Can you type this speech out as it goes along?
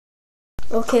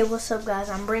Okay, what's up, guys?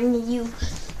 I'm bringing you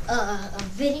a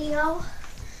video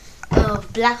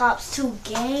of Black Ops 2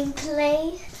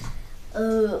 gameplay.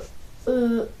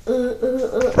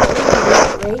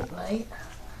 Wait.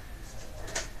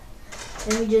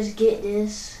 Let me just get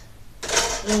this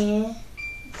in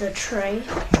the tray.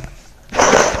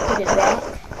 Put it back.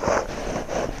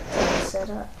 Set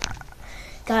up.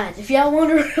 Guys, if y'all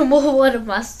wondering what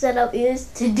my setup is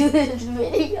to do this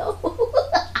video,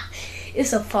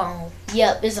 it's a phone.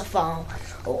 Yep, it's a phone.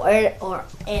 Or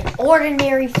an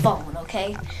ordinary phone,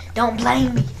 okay? Don't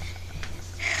blame me.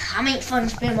 I ain't fun to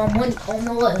spend my money on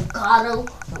no Elgato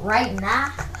right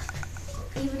now.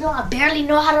 Even though I barely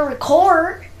know how to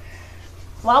record.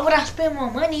 Why would I spend my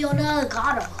money on the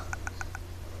Elgato?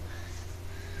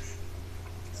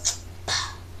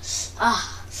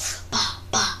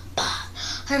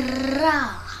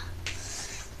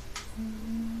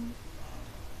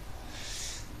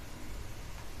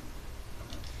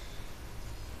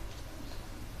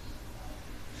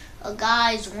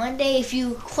 Guys, one day if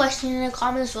you question in the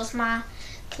comments what's my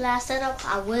class setup,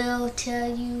 I will tell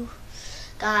you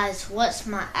guys what's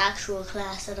my actual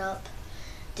class setup.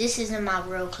 This isn't my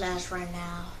real class right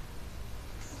now.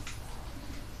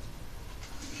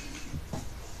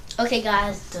 Okay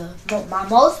guys, my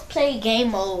most played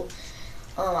game mode,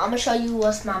 I'm gonna show you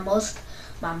what's my most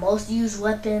used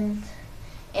weapon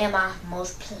and my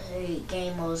most played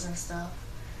game modes and stuff.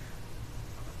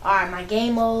 Alright, my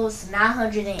game modes,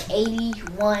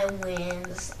 981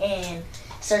 wins and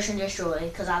search and destroy,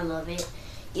 because I love it.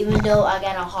 Even though I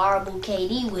got a horrible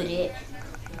KD with it,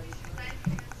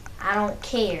 I don't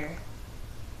care.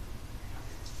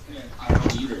 I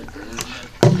don't either.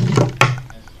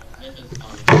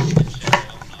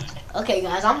 Okay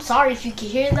guys, I'm sorry if you can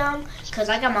hear them, because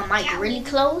I got my mic really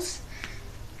close.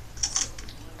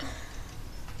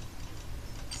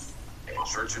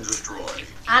 Search and destroy.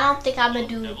 I don't think I'm going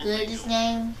to do good this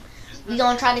game. We're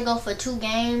going to try to go for 2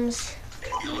 games.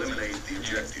 Eliminate the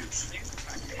objectives.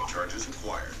 Charges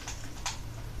acquired.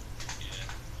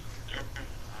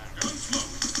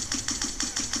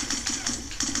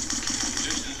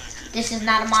 This is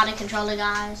not a modded controller,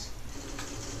 guys.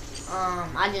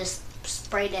 I just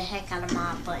sprayed the heck out of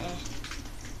my button.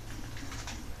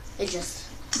 It just...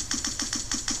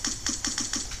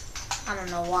 I don't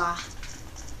know why.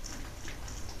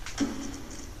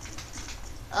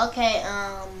 Okay,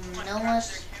 no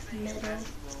one's middle.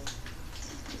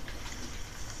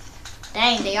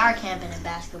 Dang, they are camping in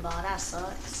basketball. That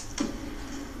sucks.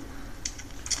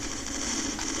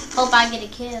 Hope I get a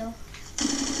kill.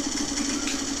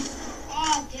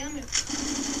 Oh, damn it.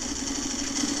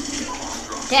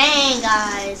 Dang,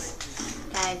 guys.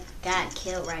 Guy got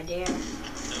killed right there.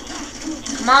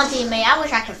 Come on, teammate. I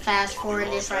wish I could fast forward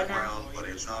this right now. But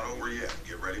it's not over yet.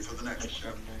 Get ready for the next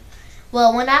one.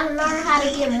 Well, when I learn how to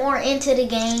get more into the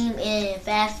game and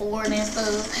fast forward and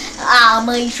stuff, I'll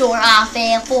make sure I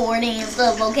fast forward and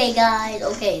stuff. Okay, guys?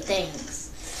 Okay, thanks.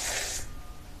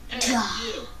 Hey, you.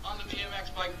 On the BMX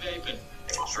bike vaping.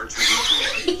 Search and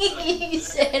destroy. He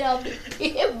said I'm the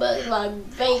BMX like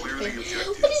vaping.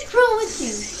 What is wrong with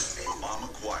you? Bomb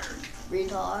acquired.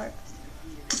 Retard.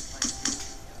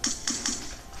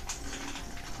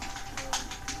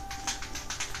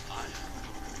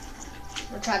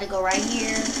 We'll try to go right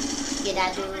here, get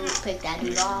that dude, pick that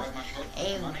dude off,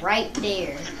 aim right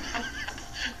there.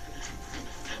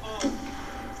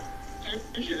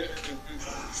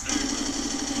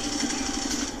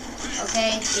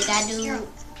 Okay, get that dude.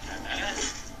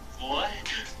 What?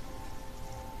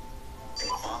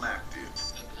 Bomb active.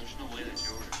 There's no way that's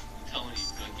yours. I'm telling you,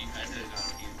 like, you had to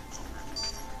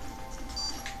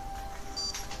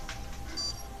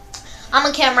I'm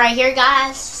gonna camp right here,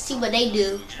 guys. See what they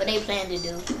do, what they plan to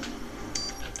do.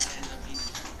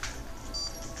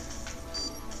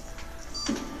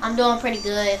 I'm doing pretty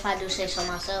good, if I do say so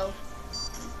myself.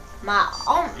 My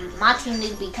team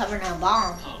needs to be covering a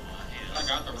bomb. Oh, yeah. I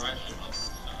got the rifle up.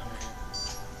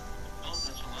 Oh, that's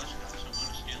a nice guy. So I'm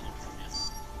gonna steal him from you.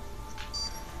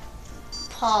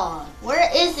 Paul, where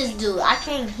is this dude? I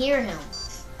can't hear him,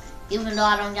 even though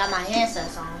I don't got my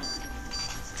headsets on.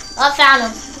 I found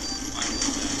him.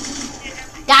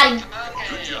 Got him.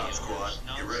 Good job, squad.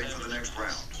 Get ready for the next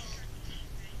round.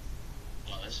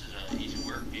 Well, this is easy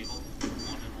work, people. 1-1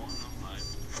 on life.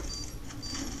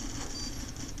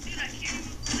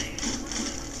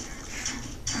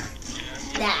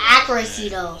 That accuracy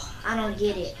though, I don't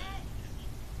get it.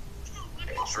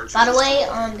 Search By the and way,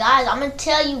 destroy. guys, I'm gonna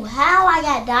tell you how I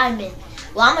got diamond.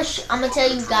 Well, I'm gonna tell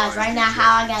you guys right now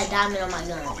how I got diamond on my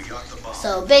gun. We got the bomb.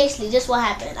 So basically, this what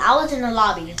happened. I was in the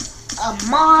lobby, a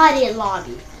modded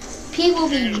lobby, People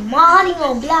be modding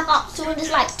on Black Ops 2 and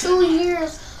it's like 2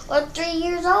 years or 3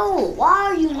 years old. Why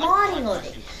are you modding on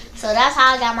it? So that's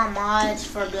how I got my mods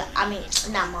for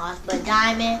not mods, but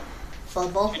diamond for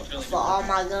all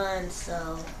my guns.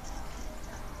 So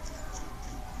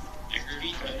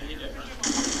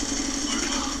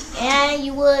and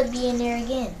you would be in there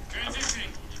again.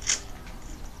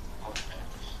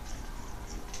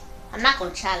 I'm not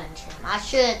gonna challenge him. I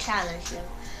should challenge him,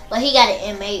 but he got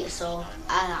an M8, so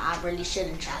I really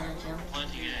shouldn't challenge him.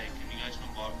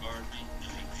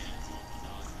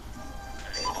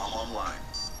 Bomb online.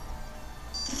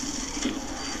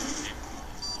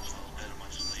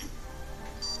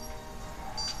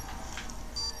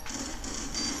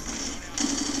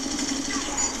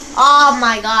 Oh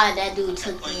my god, that dude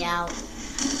took me out.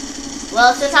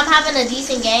 Well, since I'm having a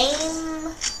decent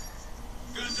game,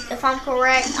 if I'm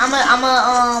correct, I'm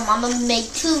gonna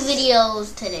make 2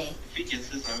 videos today.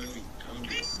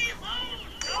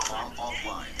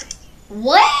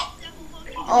 What?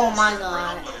 Oh my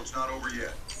god. It's not over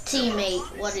yet. Teammate,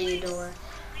 what are you doing?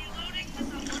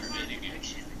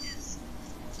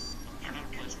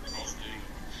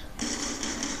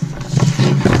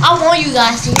 I want you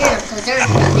guys to hear them because they're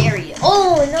hilarious.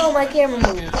 Oh no, my camera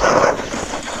moved.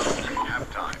 Have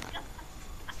time.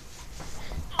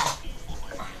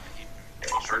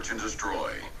 Search and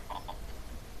destroy.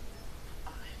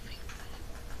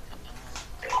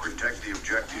 Protect the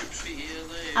objectives.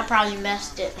 I probably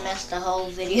messed the whole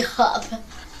video up.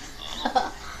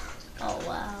 Oh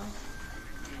wow.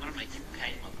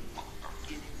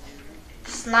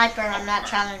 Sniper, I'm not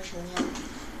challenging him.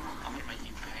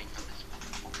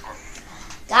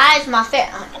 Guys,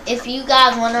 if you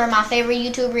guys wonder, my favorite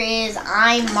YouTuber is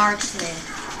I'm Marksman.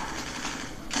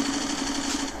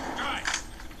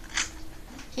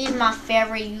 He's my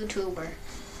favorite YouTuber.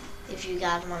 If you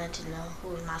guys wanted to know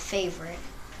who is my favorite.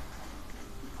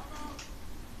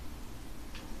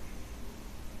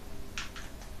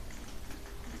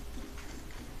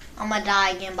 I'm gonna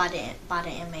die again by the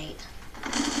M8.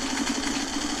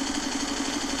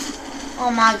 Oh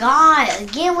my god,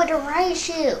 again with the riot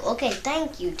shield. Okay,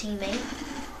 thank you, teammate.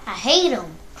 I hate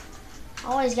him.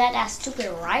 Always got that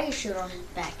stupid riot shield on his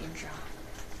back and drop.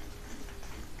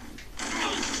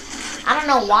 I don't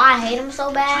know why I hate him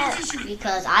so bad,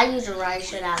 because I use a riot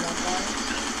shield out of my phone.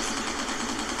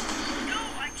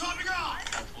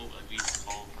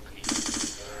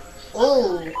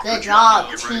 Ooh, good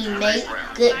job, teammate.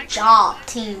 Good job,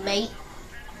 teammate.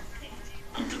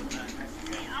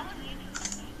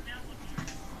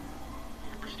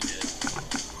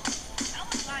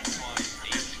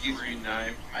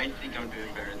 I think I'm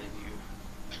doing better than you.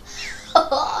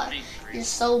 You're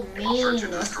so mean. Search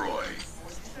and destroy.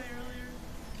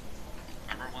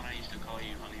 Remember when I used to call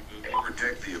you Honey Boo?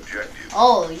 Protect the objective.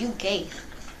 Oh, you gay.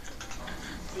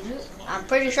 I'm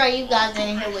pretty sure you guys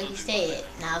didn't hear what he said.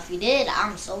 Now, if you did,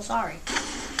 I'm so sorry.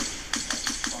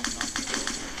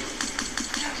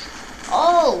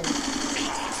 Oh,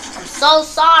 I'm so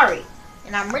sorry.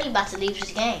 And I'm really about to leave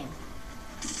this game.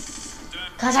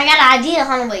 Cause I got an idea,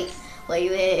 honey.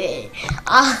 Wait.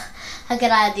 I got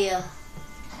an idea.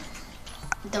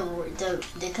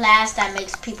 The class that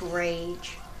makes people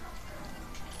rage.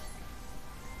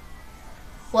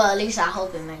 Well, at least I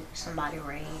hope it makes somebody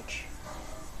rage.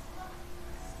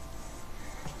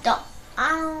 I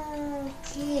don't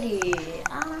get it.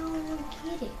 I don't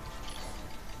get it.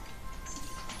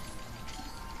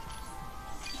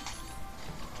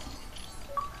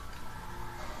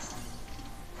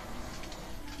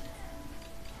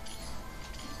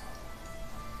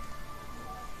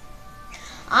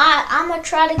 I'm gonna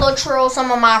try to go troll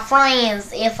some of my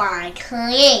friends if I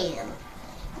can.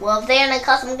 Well, if they're in a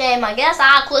custom game, I guess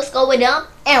I'll quick go with them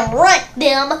and run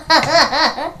them.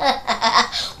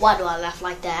 Why do I laugh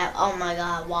like that? Oh my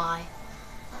god, why?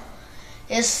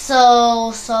 It's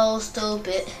so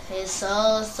stupid. It's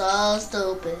so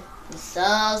stupid. It's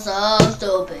so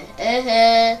stupid.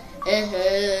 Yeah.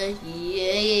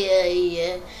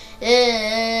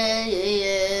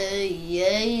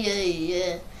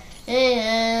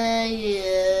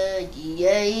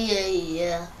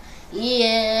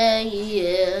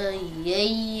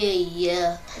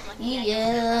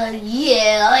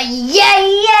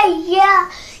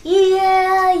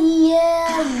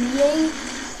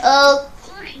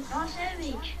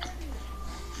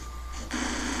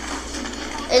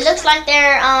 It looks like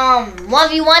they're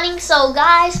 1v1ing. So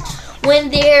guys, when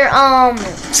they're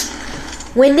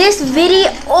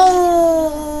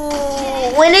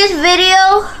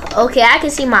okay, I can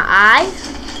see my eye.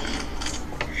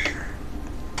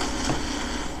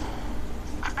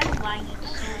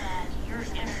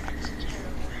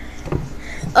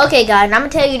 Okay, guys, I'm gonna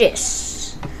tell you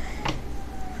this.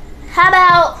 How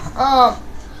about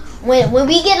when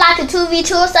we get like a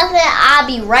 2v2 or something, I'll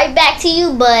be right back to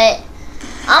you. But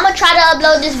I'm gonna try to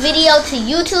upload this video to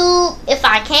YouTube if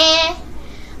I can.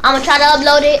 I'm gonna try to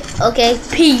upload it. Okay,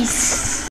 peace.